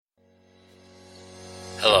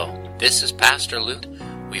Hello, this is Pastor Luke.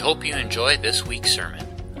 We hope you enjoy this week's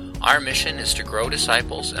sermon. Our mission is to grow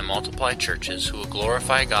disciples and multiply churches who will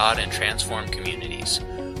glorify God and transform communities.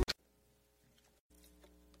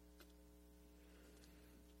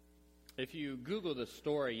 If you Google the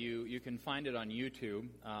story, you can find it on YouTube.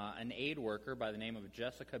 An aid worker by the name of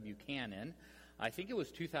Jessica Buchanan, I think it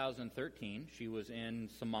was 2013, she was in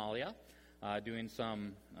Somalia doing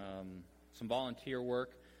some volunteer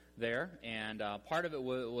work there, and part of it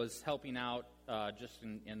was helping out just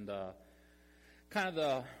in the kind of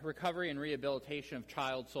the recovery and rehabilitation of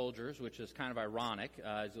child soldiers, which is kind of ironic,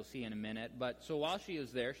 as you'll see in a minute. But so while she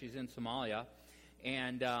is there, she's in Somalia,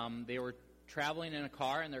 and they were traveling in a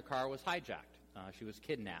car, and their car was hijacked. She was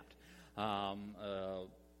kidnapped. A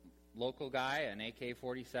local guy, an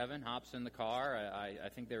AK-47, hops in the car. I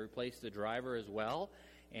think they replaced the driver as well,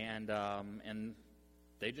 and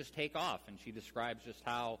they just take off. And she describes just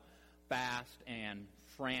how fast and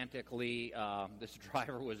frantically this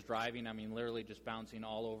driver was driving. I mean, literally just bouncing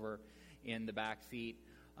all over in the back seat.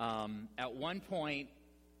 At one point,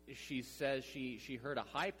 she says she heard a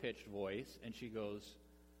high-pitched voice, and she goes,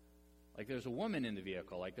 like, there's a woman in the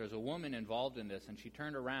vehicle, like there's a woman involved in this. And she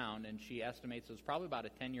turned around, and she estimates it was probably about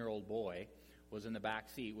a 10-year-old boy was in the back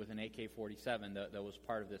seat with an AK-47 that was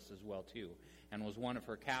part of this as well, too, and was one of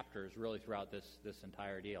her captors really throughout this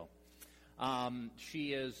entire deal.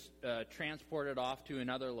 She is transported off to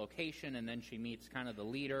another location, and then she meets kind of the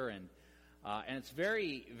leader, and it's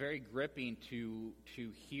very, very gripping to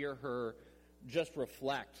hear her just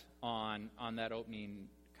reflect on that opening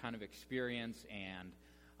kind of experience, and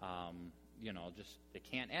just it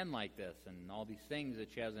can't end like this, and all these things that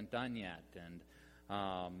she hasn't done yet, and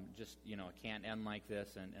it can't end like this,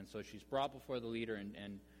 and so she's brought before the leader,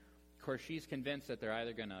 and of course she's convinced that they're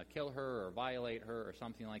either going to kill her or violate her or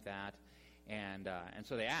something like that. And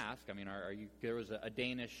so they ask, there was a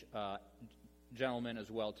Danish gentleman as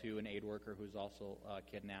well, too, an aid worker who's also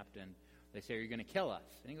kidnapped, and they say, are you going to kill us?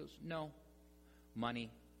 And he goes, no, money.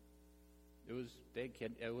 It was big.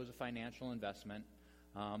 It was a financial investment.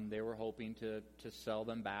 They were hoping to sell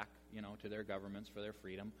them back, to their governments for their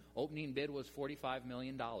freedom. Opening bid was $45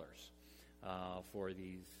 million for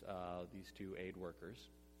these two aid workers.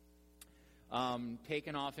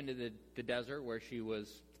 Taken off into the desert where she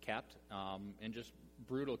was kept in just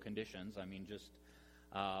brutal conditions. I mean, just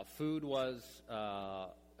food was a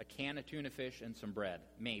can of tuna fish and some bread,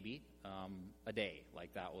 maybe a day.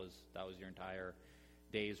 Like that was your entire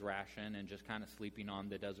day's ration, and just kind of sleeping on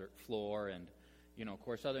the desert floor. And of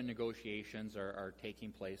course, other negotiations are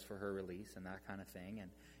taking place for her release and that kind of thing.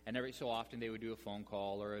 And every so often they would do a phone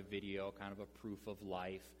call or a video, kind of a proof of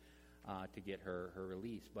life, to get her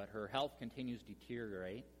release. But her health continues to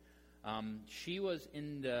deteriorate. She was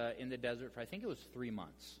in the desert for, I think it was 3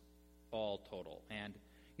 months, all total. And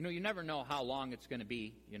you never know how long it's going to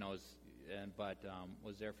be. But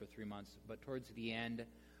was there for 3 months. But towards the end,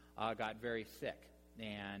 got very sick.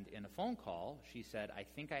 And in a phone call, she said, "I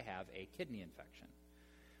think I have a kidney infection."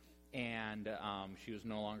 And she was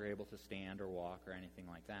no longer able to stand or walk or anything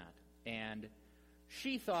like that. And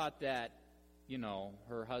she thought that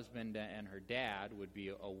her husband and her dad would be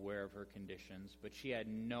aware of her conditions, but she had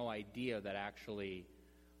no idea that actually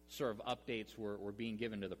sort of updates were being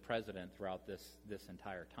given to the president throughout this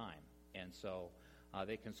entire time. And so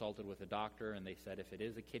they consulted with a doctor, and they said if it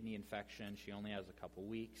is a kidney infection, she only has a couple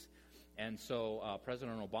weeks. And so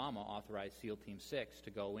President Obama authorized SEAL Team 6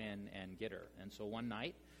 to go in and get her. And so one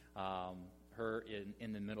night, her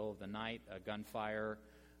in the middle of the night, a gunfire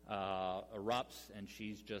erupts, and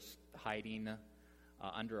she's just hiding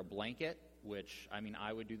under a blanket, which,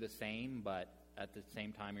 I would do the same, but at the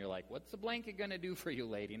same time, you're like, what's the blanket going to do for you,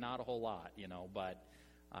 lady? Not a whole lot, but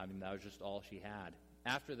that was just all she had.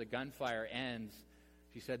 After the gunfire ends,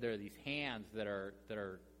 she said there are these hands that are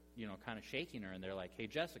kind of shaking her, and they're like, hey,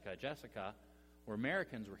 Jessica, we're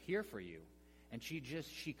Americans, we're here for you. And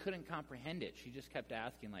she couldn't comprehend it. She just kept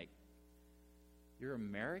asking, like, you're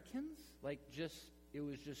Americans? Like, it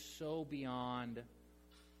was just so beyond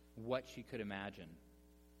what she could imagine.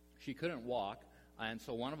 She couldn't walk, and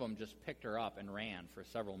so one of them just picked her up and ran for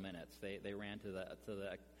several minutes. They ran to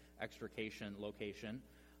the extrication location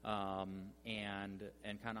and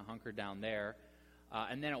kind of hunkered down there.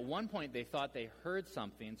 And then at one point they thought they heard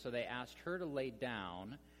something, so they asked her to lay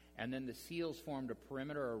down, and then the SEALs formed a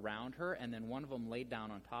perimeter around her, and then one of them laid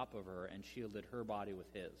down on top of her and shielded her body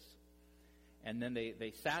with his. And then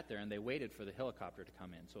they sat there and they waited for the helicopter to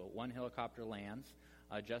come in. So one helicopter lands.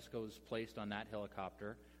 Jessica was placed on that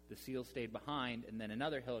helicopter. The SEALs stayed behind, and then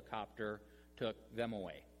another helicopter took them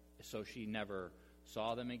away. So she never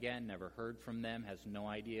saw them again, never heard from them, has no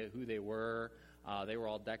idea who they were. They were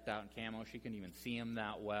all decked out in camo. She couldn't even see them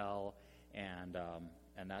that well, and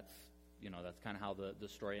that's kind of how the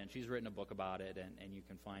story ends. She's written a book about it, and you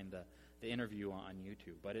can find the interview on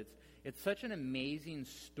YouTube. But it's such an amazing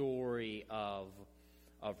story of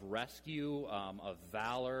rescue, of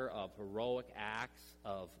valor, of heroic acts,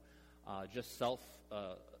 of just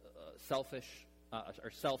selfish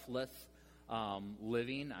or selfless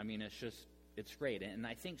living. I mean, it's great. And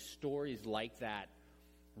I think stories like that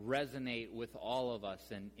resonate with all of us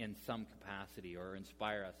in some capacity, or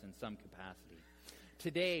inspire us in some capacity.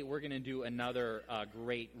 Today, we're going to do another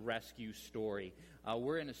great rescue story.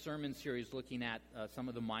 We're in a sermon series looking at some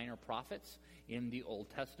of the minor prophets in the Old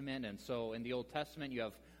Testament. And so in the Old Testament, you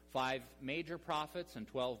have 5 major prophets and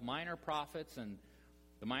 12 minor prophets. And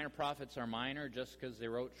the minor prophets are minor just because they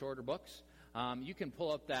wrote shorter books. You can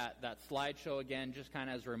pull up that slideshow again, just kind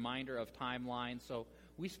of as a reminder of timeline. So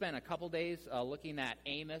we spent a couple days looking at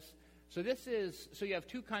Amos. So you have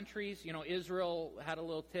 2 countries. Israel had a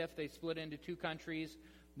little tiff. They split into 2 countries.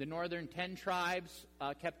 The northern 10 tribes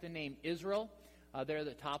kept the name Israel. They're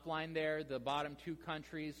the top line there. The bottom 2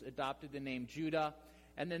 countries adopted the name Judah.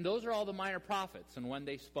 And then those are all the minor prophets and when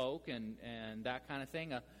they spoke and that kind of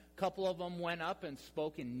thing. A couple of them went up and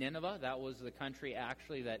spoke in Nineveh. That was the country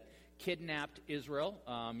actually that kidnapped Israel.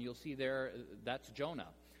 You'll see there, that's Jonah.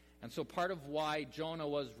 And so part of why Jonah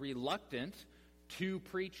was reluctant to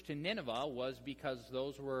preach to Nineveh was because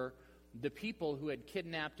those were the people who had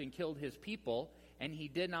kidnapped and killed his people, and he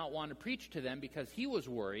did not want to preach to them because he was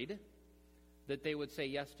worried that they would say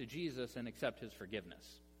yes to Jesus and accept his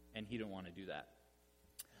forgiveness, and he didn't want to do that.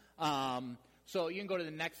 So you can go to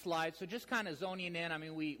the next slide. So just kind of zoning in, I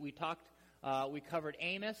mean, we covered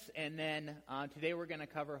Amos, and then today we're going to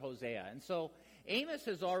cover Hosea. And so Amos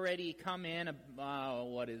has already come in,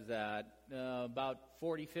 about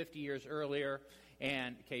 40, 50 years earlier.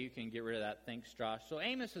 And, okay, you can get rid of that. Thanks, Josh. So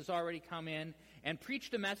Amos has already come in and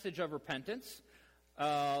preached a message of repentance,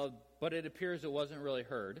 but it appears it wasn't really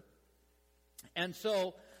heard. And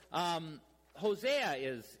so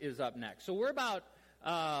Hosea is up next. So we're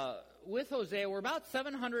with Hosea, we're about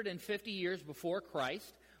 750 years before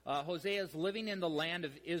Christ. Hosea is living in the land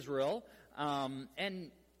of Israel.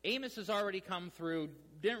 And Amos has already come through,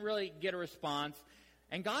 didn't really get a response.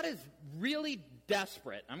 And God is really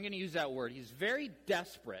desperate. I'm going to use that word. He's very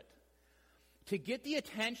desperate to get the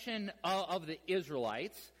attention of the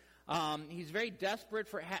Israelites. He's very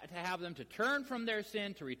desperate to have them to turn from their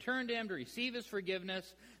sin, to return to him, to receive his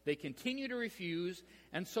forgiveness. They continue to refuse.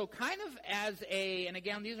 And so kind of as and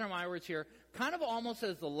again, these are my words here, kind of almost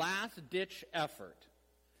as the last-ditch effort,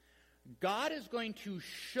 God is going to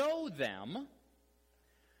show them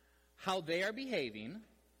how they are behaving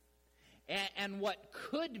and what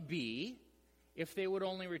could be if they would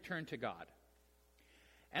only return to God.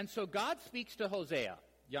 And so God speaks to Hosea,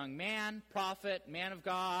 young man, prophet, man of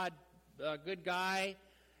God, good guy.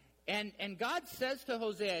 And God says to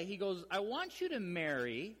Hosea, he goes, I want you to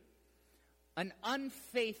marry an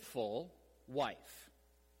unfaithful wife.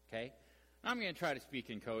 Okay? I'm going to try to speak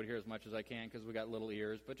in code here as much as I can because we got little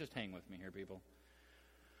ears, but just hang with me here, people.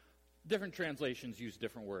 Different translations use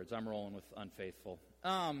different words. I'm rolling with unfaithful.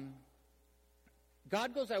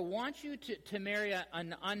 God goes, I want you to marry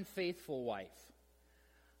an unfaithful wife.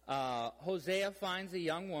 Hosea finds a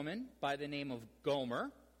young woman by the name of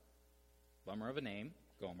Gomer. Bummer of a name,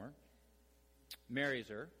 Gomer. Marries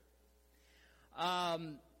her.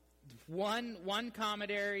 One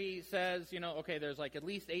commentary says, okay, there's like at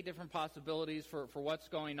least 8 different possibilities for what's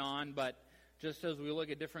going on, but just as we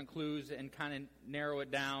look at different clues and kind of narrow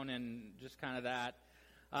it down and just kind of that,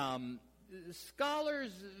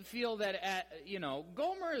 scholars feel that,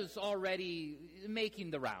 Gomer is already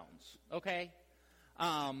making the rounds, okay?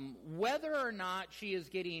 Whether or not she is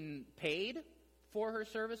getting paid for her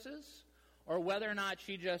services or whether or not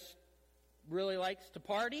she just really likes to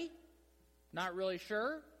party, not really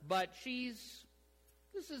sure, but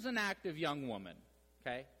this is an active young woman,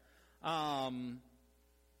 okay?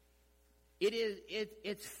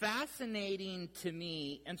 It's fascinating to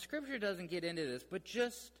me, and Scripture doesn't get into this, but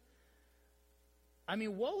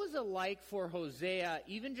what was it like for Hosea,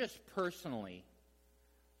 even just personally,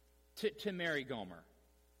 to marry Gomer?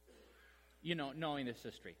 Knowing this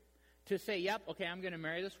history. To say, yep, okay, I'm going to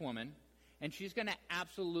marry this woman, and she's going to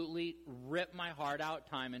absolutely rip my heart out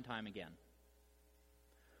time and time again.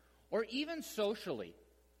 Or even socially,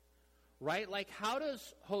 right? Like, how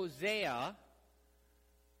does Hosea,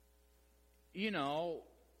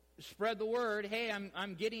 spread the word, hey,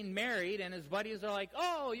 I'm getting married, and his buddies are like,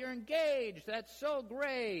 oh, you're engaged, that's so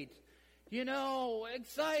great.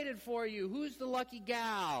 excited for you. Who's the lucky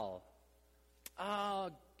gal?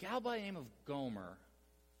 Gal by the name of Gomer.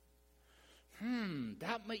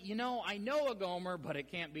 That might, I know a Gomer, but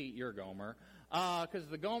it can't be your Gomer. Because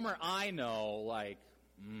the Gomer I know,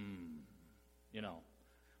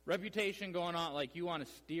 reputation going on, like you want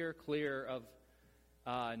to steer clear of,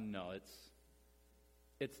 no,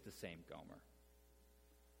 it's the same Gomer.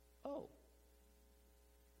 Oh.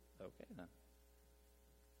 Okay, then.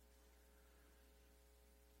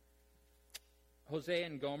 Hosea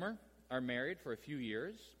and Gomer are married for a few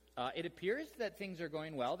years. It appears that things are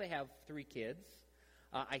going well. They have 3 kids.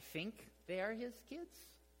 I think they are his kids.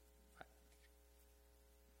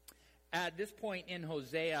 At this point in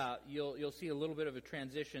Hosea, you'll see a little bit of a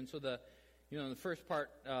transition. So the first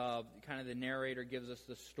part, kind of the narrator gives us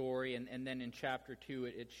the story, and then in chapter 2,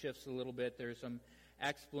 it shifts a little bit. There's some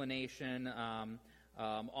explanation,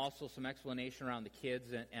 also some explanation around the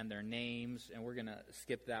kids and their names, and we're going to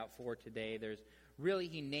skip that for today.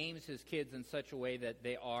 He names his kids in such a way that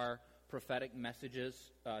they are prophetic messages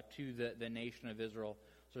to the nation of Israel.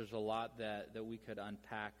 So there's a lot that we could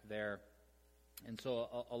unpack there. And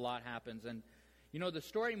so a lot happens. And, the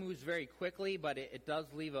story moves very quickly, but it does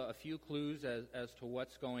leave a few clues as to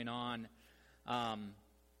what's going on.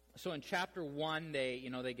 So in chapter 1,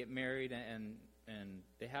 they get married and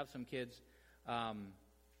they have some kids.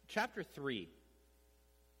 Chapter 3.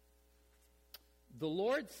 The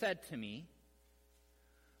Lord said to me,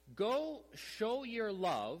 "Go show your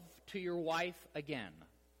love to your wife again.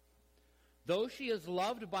 Though she is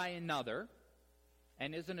loved by another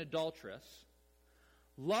and is an adulteress,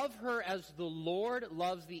 love her as the Lord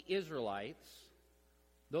loves the Israelites,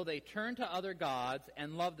 though they turn to other gods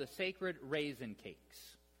and love the sacred raisin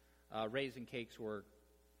cakes." Raisin cakes were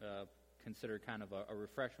considered kind of a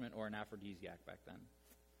refreshment or an aphrodisiac back then.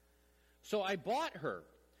 "So I bought her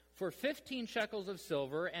for 15 shekels of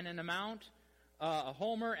silver and an amount, a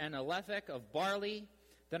homer and a lethek of barley.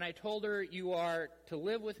 Then I told her, 'You are to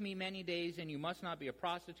live with me many days, and you must not be a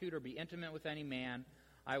prostitute or be intimate with any man.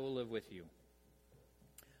 I will live with you.'"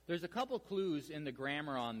 There's a couple clues in the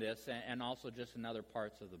grammar on this and also just in other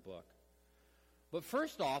parts of the book. But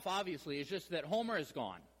first off, obviously, it's just that Homer is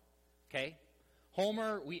gone. Okay?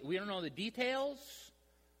 Homer, we don't know the details.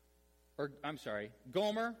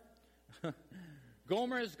 Gomer.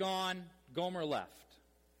 Gomer is gone. Gomer left.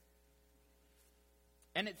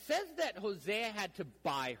 And it says that Hosea had to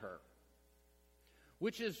buy her.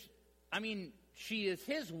 Which is, she is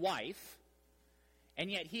his wife,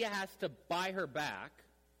 and yet he has to buy her back.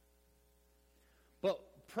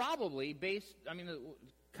 But probably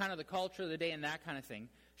kind of the culture of the day and that kind of thing,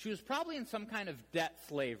 she was probably in some kind of debt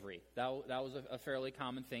slavery. That was a fairly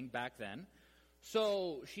common thing back then.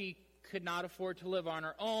 So she could not afford to live on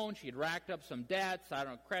her own. She had racked up some debts,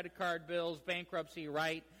 credit card bills, bankruptcy,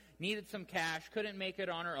 right? Needed some cash, couldn't make it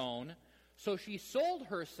on her own. So she sold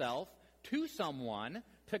herself to someone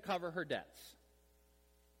to cover her debts.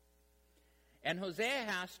 And Hosea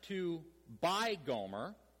has to buy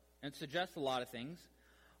Gomer, and suggests a lot of things.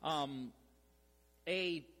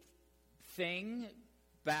 A thing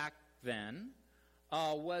back then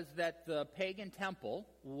was that the pagan temple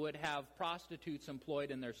would have prostitutes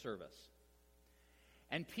employed in their service.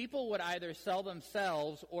 And people would either sell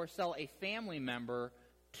themselves or sell a family member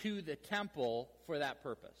to the temple for that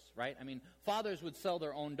purpose, right? Fathers would sell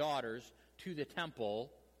their own daughters to the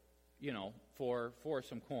temple, for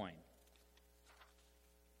some coin.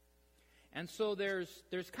 And so there's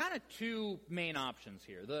kind of 2 main options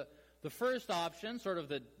here. The first option, sort of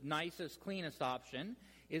the nicest, cleanest option,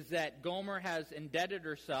 is that Gomer has indebted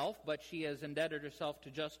herself, but she has indebted herself to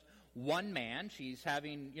just one man. She's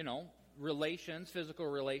having, physical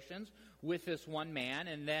relations with this one man,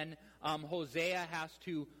 and then Hosea has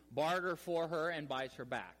to barter for her and buys her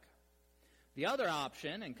back. The other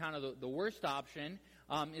option, and kind of the worst option,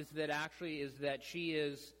 is that she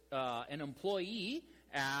is an employee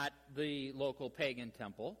at the local pagan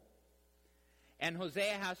temple. And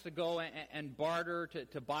Hosea has to go and barter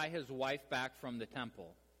to buy his wife back from the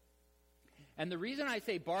temple. And the reason I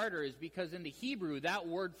say barter is because in the Hebrew, that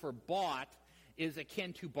word for bought is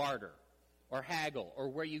akin to barter or haggle, or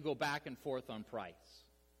where you go back and forth on price.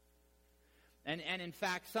 And in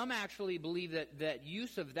fact, some actually believe that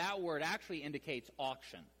use of that word actually indicates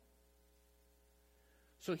auction.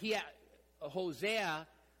 So Hosea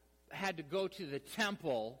had to go to the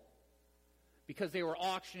temple because they were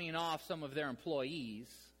auctioning off some of their employees,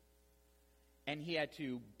 and he had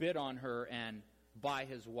to bid on her and buy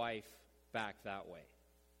his wife back that way.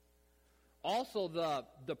 also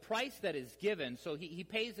the price that is given. So he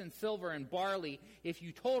pays in silver and barley. If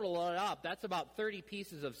you total it up, that's about 30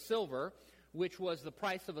 pieces of silver, which was the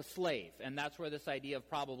price of a slave. And that's where this idea of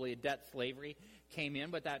probably a debt slavery came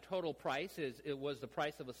in. But that total price it was the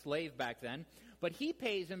price of a slave back then. But he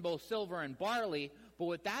pays in both silver and barley. But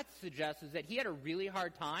what that suggests is that he had a really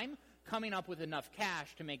hard time coming up with enough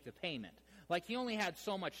cash to make the payment. Like, he only had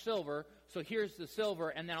so much silver, so here's the silver,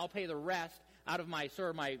 and then I'll pay the rest out of my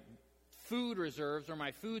food reserves or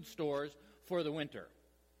my food stores for the winter.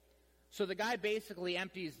 So the guy basically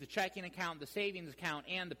empties the checking account, the savings account,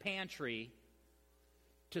 and the pantry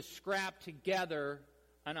to scrap together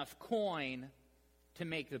enough coin to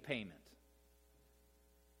make the payment.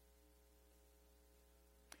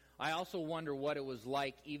 I also wonder what it was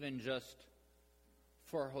like even just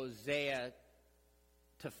for Hosea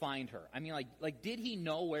to find her. I mean, like did he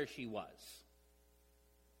know where she was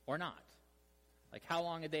or not? Like, how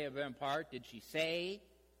long had they been apart? Did she say?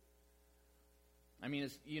 I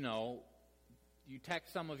mean, you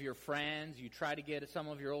text some of your friends, you try to get some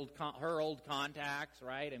of your her old contacts,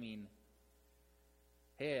 right? I mean,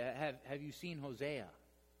 hey, have you seen Hosea?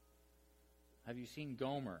 Have you seen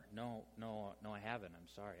Gomer? No, I haven't. I'm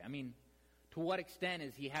sorry. I mean, to what extent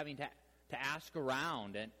is he having to ask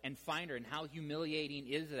around and find her, and how humiliating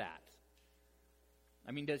is that?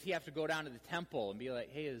 I mean, does he have to go down to the temple and be like,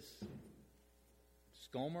 hey, does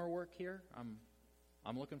Gomer work here?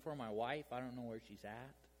 I'm looking for my wife. I don't know where she's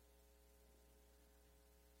at.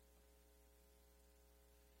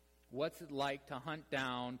 What's it like to hunt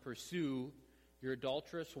down, pursue your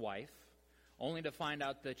adulterous wife, only to find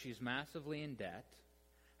out that she's massively in debt,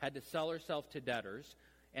 had to sell herself to debtors,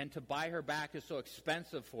 and to buy her back is so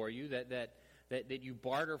expensive for you that you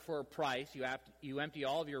barter for a price. You empty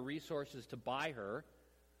all of your resources to buy her.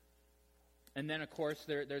 And then, of course,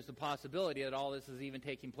 there's the possibility that all this is even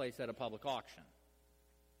taking place at a public auction.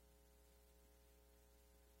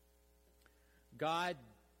 God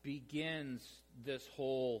begins this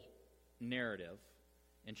whole narrative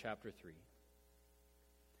in chapter 3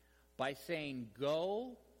 by saying,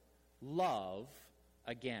 go love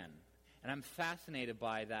again. And I'm fascinated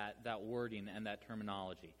by that wording and that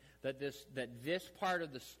terminology. That this part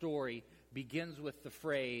of the story begins with the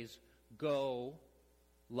phrase, go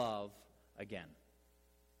love again.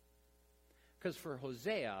 Because for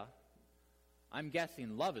Hosea, I'm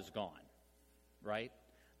guessing love is gone, right?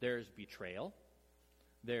 There's betrayal.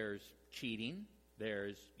 There's cheating.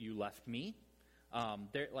 There's you left me.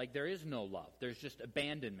 There is no love. There's just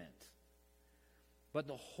abandonment. But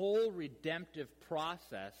the whole redemptive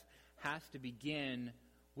process has to begin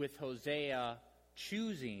with Hosea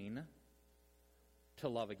choosing to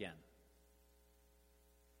love again.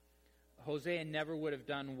 Hosea never would have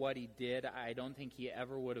done what he did. I don't think he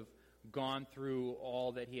ever would have gone through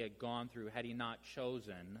all that he had gone through had he not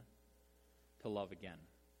chosen to love again.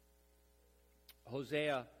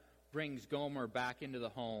 Hosea brings Gomer back into the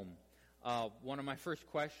home. One of my first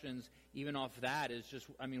questions, even off that, is just,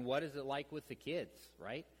 what is it like with the kids,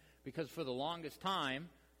 right? Because for the longest time,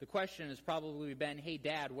 the question has probably been, hey,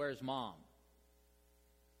 Dad, where's Mom?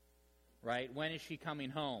 Right? When is she coming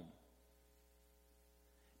home?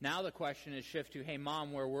 Now the question is shift to, hey,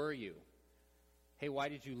 Mom, where were you? Hey, why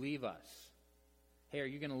did you leave us? Hey, are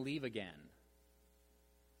you going to leave again?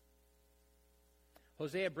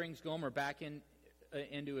 Hosea brings Gomer back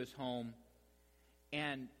into his home,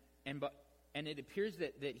 and it appears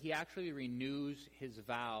that he actually renews his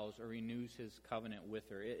vows or renews his covenant with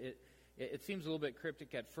her. It seems a little bit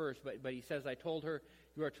cryptic at first, but he says, I told her,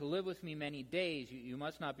 you are to live with me many days. You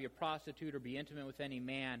must not be a prostitute or be intimate with any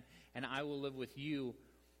man, and I will live with you.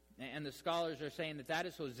 And the scholars are saying that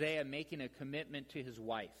is Hosea making a commitment to his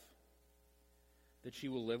wife, that she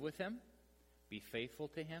will live with him, be faithful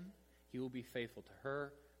to him, he will be faithful to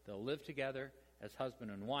her, they'll live together as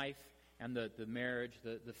husband and wife, and the marriage,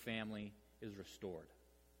 the family is restored.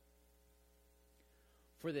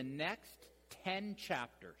 For the next 10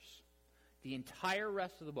 chapters, the entire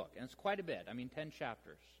rest of the book, and it's quite a bit, 10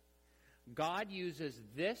 chapters, God uses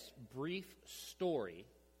this brief story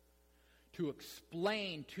to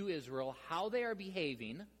explain to Israel how they are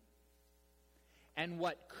behaving and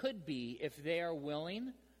what could be if they are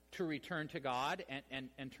willing to return to God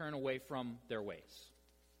and turn away from their ways.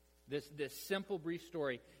 This simple, brief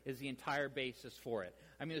story is the entire basis for it.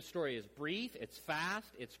 The story is brief, it's fast,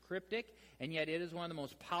 it's cryptic, and yet it is one of the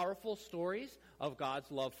most powerful stories of God's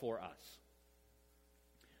love for us.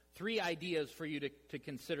 3 ideas for you to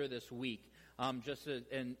consider this week, just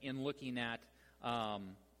in looking at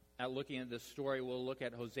this story. We'll look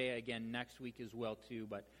at Hosea again next week as well too,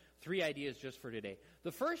 but 3 ideas just for today.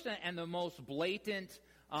 The first and the most blatant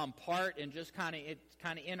part, and just it's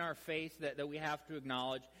kind of in our face that we have to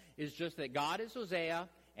acknowledge, is just that God is Hosea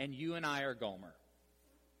and you and I are Gomer.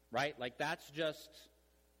 Right? Like that's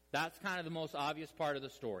kind of the most obvious part of the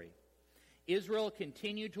story. Israel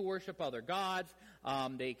continued to worship other gods.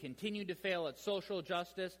 They continued to fail at social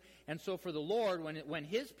justice. And so for the Lord, when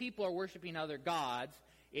His people are worshiping other gods,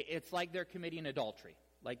 it's like they're committing adultery.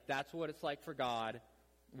 Like that's what it's like for God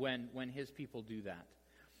when His people do that.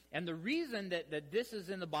 And the reason that this is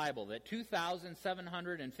in the Bible, that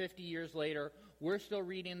 2,750 years later, we're still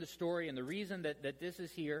reading the story, and the reason that this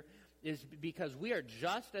is here is because we are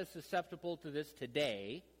just as susceptible to this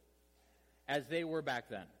today as they were back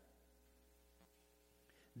then.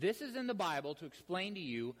 This is in the Bible to explain to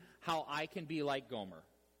you how I can be like Gomer.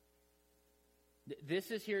 This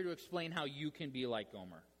is here to explain how you can be like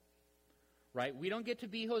Gomer. Right? We don't get to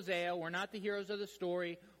be Hosea. We're not the heroes of the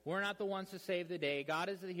story. We're not the ones to save the day. God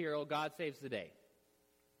is the hero. God saves the day.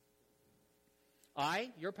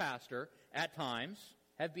 I, your pastor, at times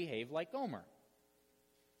have behaved like Gomer.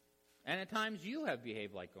 And at times you have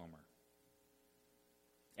behaved like Gomer.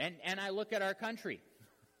 And I look at our country.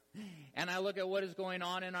 And I look at what is going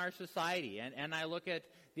on in our society. And I look at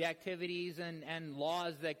the activities and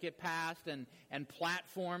laws that get passed and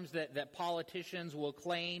platforms that politicians will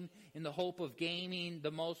claim in the hope of gaining the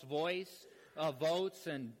most votes.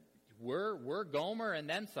 And we're Gomer and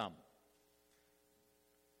then some.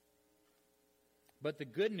 But the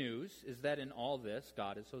good news is that in all this,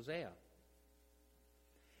 God is Hosea.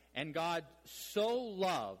 And God so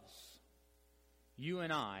loves you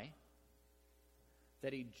and I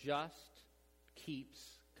that He just keeps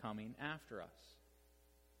coming after us.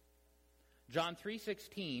 John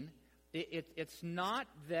 3:16, it's not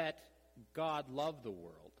that God loved the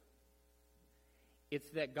world. It's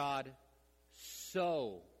that God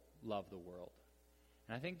so loved the world.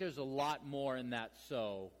 And I think there's a lot more in that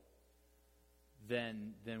so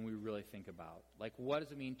than we really think about. Like, what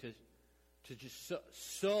does it mean to just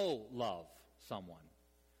so love someone?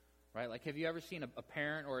 Right? Like, have you ever seen a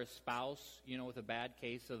parent or a spouse, with a bad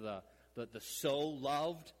case of the so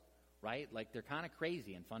loved? Right? Like, they're kind of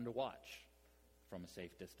crazy and fun to watch from a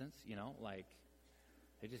safe distance, like,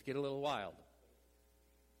 they just get a little wild.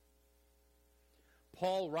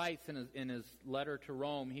 Paul writes in his letter to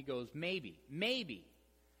Rome, he goes, maybe,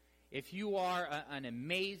 if you are an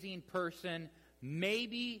amazing person,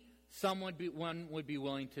 maybe one would be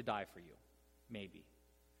willing to die for you. Maybe.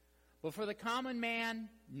 But for the common man,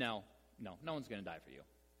 no one's going to die for you.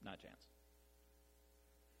 Not a chance.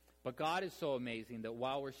 But God is so amazing that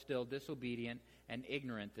while we're still disobedient and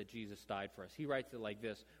ignorant that Jesus died for us. He writes it like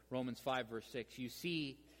this, Romans 5 verse 6, you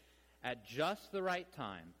see, at just the right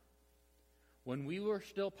time, when we were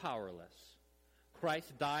still powerless,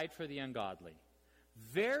 Christ died for the ungodly.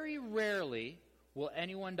 Very rarely will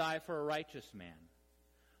anyone die for a righteous man,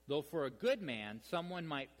 though for a good man, someone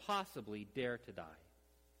might possibly dare to die.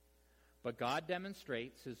 But God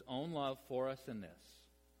demonstrates His own love for us in this.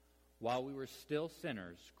 While we were still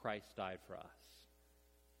sinners, Christ died for us.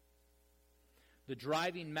 The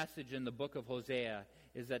driving message in the book of Hosea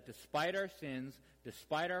is that despite our sins,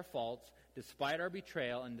 despite our faults, despite our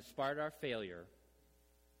betrayal, and despite our failure,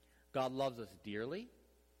 God loves us dearly.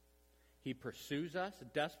 He pursues us,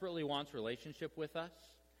 desperately wants relationship with us,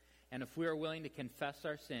 and if we are willing to confess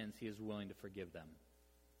our sins, He is willing to forgive them.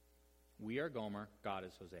 We are Gomer, God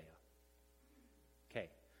is Hosea. Okay,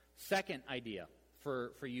 second idea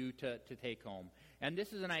for you to take home. And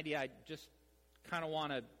this is an idea I just kind of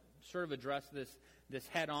want to sort of address this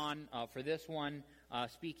head on for this one,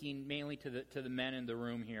 speaking mainly to the men in the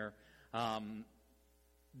room here.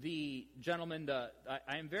 The gentleman,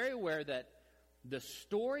 I am very aware that the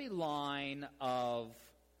storyline of,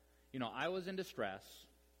 I was in distress,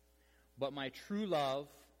 but my true love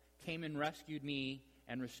came and rescued me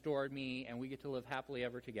and restored me, and we get to live happily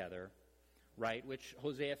ever together, right? Which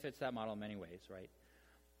Hosea fits that model in many ways, right?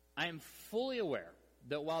 I am fully aware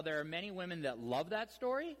that while there are many women that love that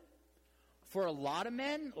story, for a lot of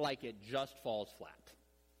men, like, it just falls flat,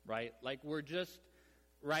 right? Like, we're just,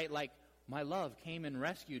 right, like, my love came and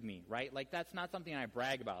rescued me, right? Like, that's not something I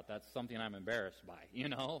brag about. That's something I'm embarrassed by,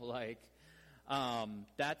 like,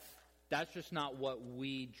 that's just not what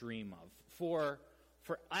we dream of. For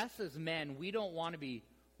us as men, we don't want to be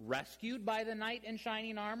rescued by the knight in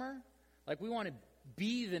shining armor. Like, we want to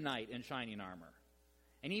be the knight in shining armor.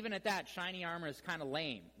 And even at that, shiny armor is kind of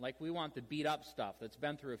lame. Like, we want the beat-up stuff that's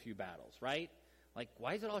been through a few battles, right? Like,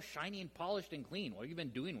 why is it all shiny and polished and clean? What have you been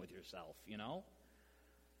doing with yourself,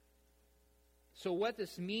 So what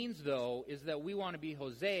this means, though, is that we want to be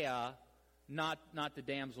Hosea, not the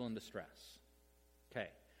damsel in distress. Okay.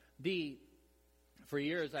 For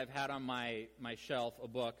years, I've had on my shelf a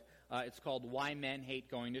book. It's called Why Men Hate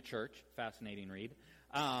Going to Church. Fascinating read.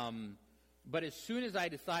 But as soon as I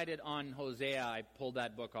decided on Hosea, I pulled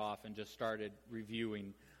that book off and just started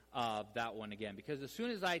reviewing that one again. Because as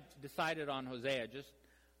soon as I decided on Hosea, I just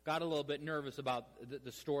got a little bit nervous about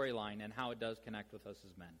the storyline and how it does connect with us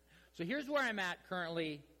as men. So here's where I'm at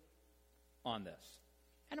currently on this.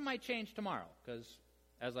 And it might change tomorrow, because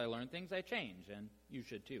as I learn things, I change, and you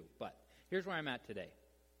should too. But here's where I'm at today.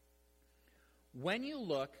 When you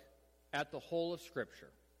look at the whole of Scripture,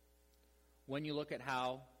 when you look at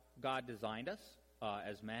how God designed us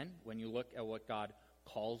as men, when you look at what God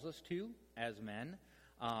calls us to as men,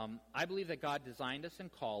 I believe that God designed us and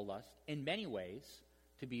called us in many ways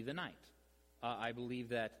to be the knight. I believe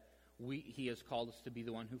that He has called us to be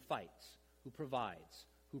the one who fights, who provides,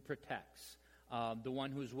 who protects, the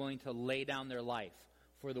one who's willing to lay down their life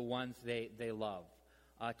for the ones they love,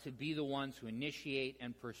 to be the ones who initiate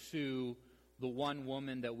and pursue the one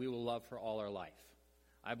woman that we will love for all our life.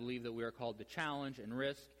 I believe that we are called to challenge and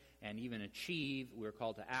risk and even achieve. We are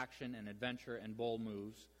called to action and adventure and bold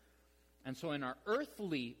moves. And so in our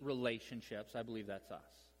earthly relationships, I believe that's us.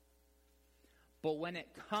 But when it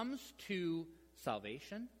comes to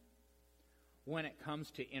salvation, when it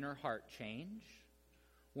comes to inner heart change,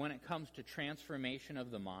 when it comes to transformation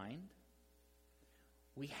of the mind,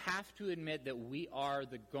 we have to admit that we are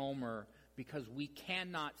the Gomer because we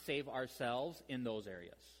cannot save ourselves in those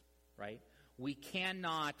areas, right? We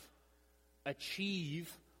cannot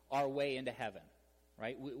achieve our way into heaven,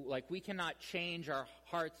 right? We cannot change our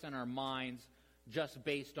hearts and our minds just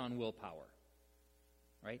based on willpower,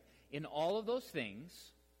 right? In all of those things,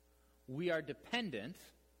 we are dependent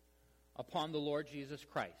upon the Lord Jesus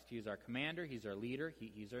Christ. He is our commander, He's our leader,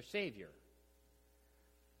 He's our Savior.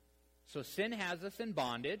 So sin has us in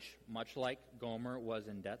bondage, much like Gomer was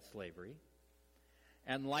in debt slavery.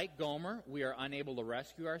 And like Gomer, we are unable to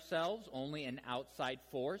rescue ourselves. Only an outside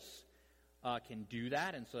force can do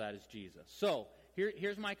that, and so that is Jesus. So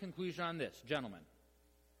here's my conclusion on this. Gentlemen,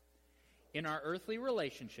 in our earthly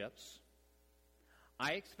relationships,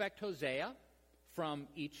 I expect Hosea from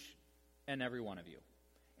each and every one of you.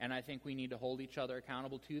 And I think we need to hold each other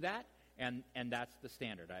accountable to that, and that's the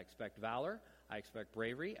standard. I expect valor, I expect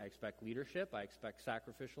bravery, I expect leadership, I expect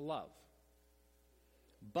sacrificial love.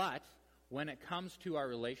 But when it comes to our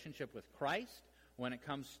relationship with Christ, when it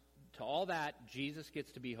comes to all that, Jesus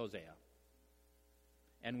gets to be Hosea.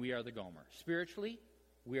 And we are the Gomer. Spiritually,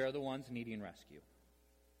 we are the ones needing rescue.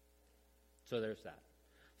 So there's that.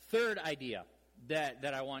 Third idea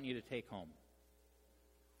that I want you to take home.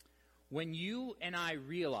 When you and I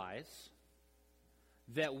realize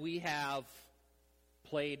that we have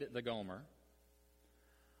played the Gomer,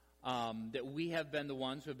 that we have been the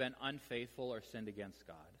ones who have been unfaithful or sinned against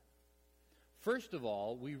God, first of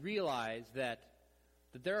all, we realize that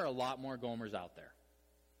there are a lot more Gomers out there,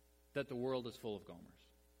 that the world is full of Gomers.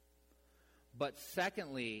 But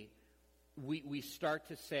secondly, we start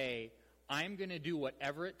to say, I'm going to do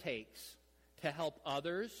whatever it takes to help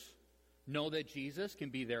others know that Jesus can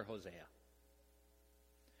be their Hosea.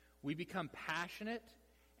 We become passionate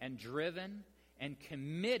and driven and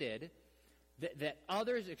committed that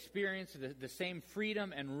others experience the same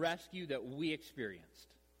freedom and rescue that we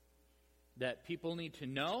experienced. That people need to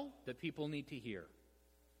know, that people need to hear.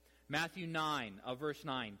 Matthew 9, verse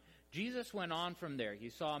 9. Jesus went on from there. He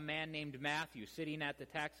saw a man named Matthew sitting at the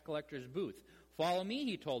tax collector's booth. Follow me,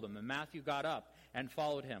 he told him, and Matthew got up and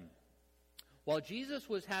followed him. While Jesus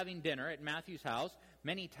was having dinner at Matthew's house,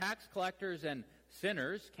 many tax collectors and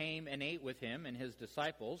sinners came and ate with him and his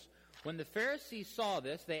disciples. When the Pharisees saw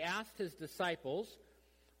this, they asked his disciples,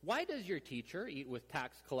 "Why does your teacher eat with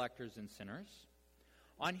tax collectors and sinners?"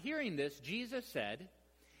 On hearing this, Jesus said,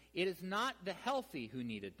 "It is not the healthy who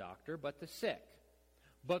need a doctor, but the sick.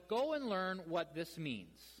 But go and learn what this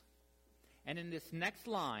means." And in this next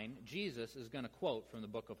line, Jesus is going to quote from the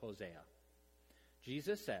book of Hosea.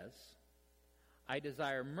 Jesus says, "I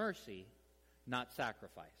desire mercy, not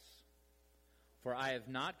sacrifice. For I have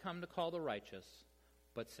not come to call the righteous,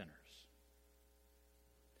 but sinners."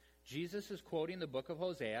 Jesus is quoting the book of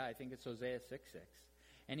Hosea. I think it's Hosea 6:6.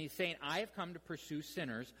 And he's saying, I have come to pursue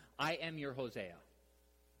sinners. I am your Hosea.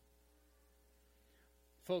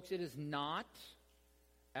 Folks, it is not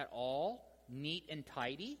at all neat and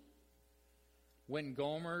tidy when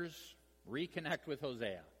Gomers reconnect with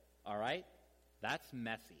Hosea. All right? That's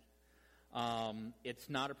messy. It's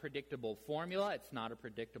not a predictable formula. It's not a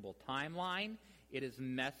predictable timeline. It is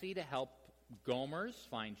messy to help Gomers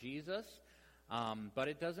find Jesus. But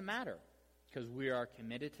it doesn't matter because we are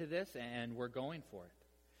committed to this and we're going for it.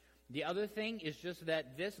 The other thing is just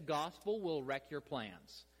that this gospel will wreck your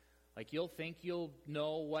plans. Like you'll think you'll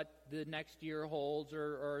know what the next year holds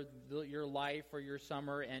or your life or your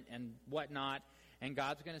summer and whatnot. And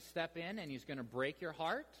God's going to step in and He's going to break your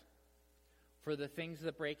heart for the things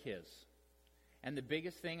that break His. And the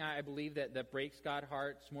biggest thing I believe that breaks God's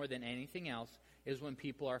hearts more than anything else is when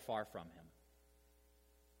people are far from Him.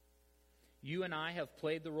 You and I have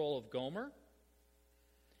played the role of Gomer.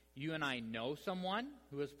 You and I know someone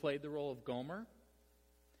who has played the role of Gomer.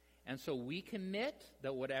 And so we commit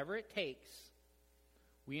that whatever it takes,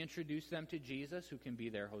 we introduce them to Jesus, who can be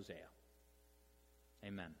their Hosea.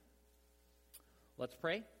 Amen. Let's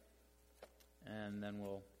pray, and then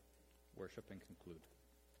we'll worship and conclude.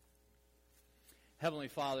 Heavenly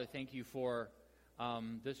Father, thank you for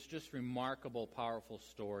this just remarkable, powerful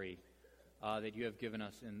story that you have given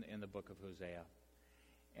us in the book of Hosea.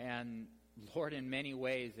 And Lord, in many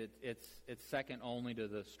ways, it's second only to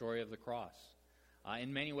the story of the cross.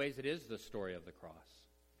 In many ways, it is the story of the cross.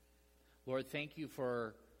 Lord, thank you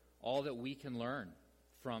for all that we can learn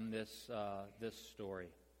from this story.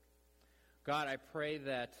 God, I pray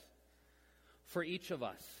that for each of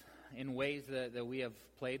us, in ways that we have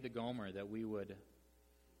played the Gomer, that we would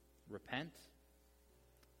repent,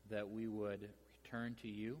 that we would return to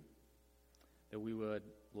you, that we would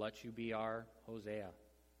let you be our Hosea.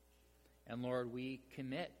 And Lord, we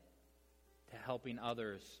commit to helping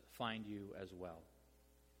others find you as well.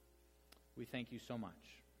 We thank you so much.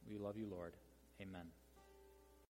 We love you, Lord. Amen.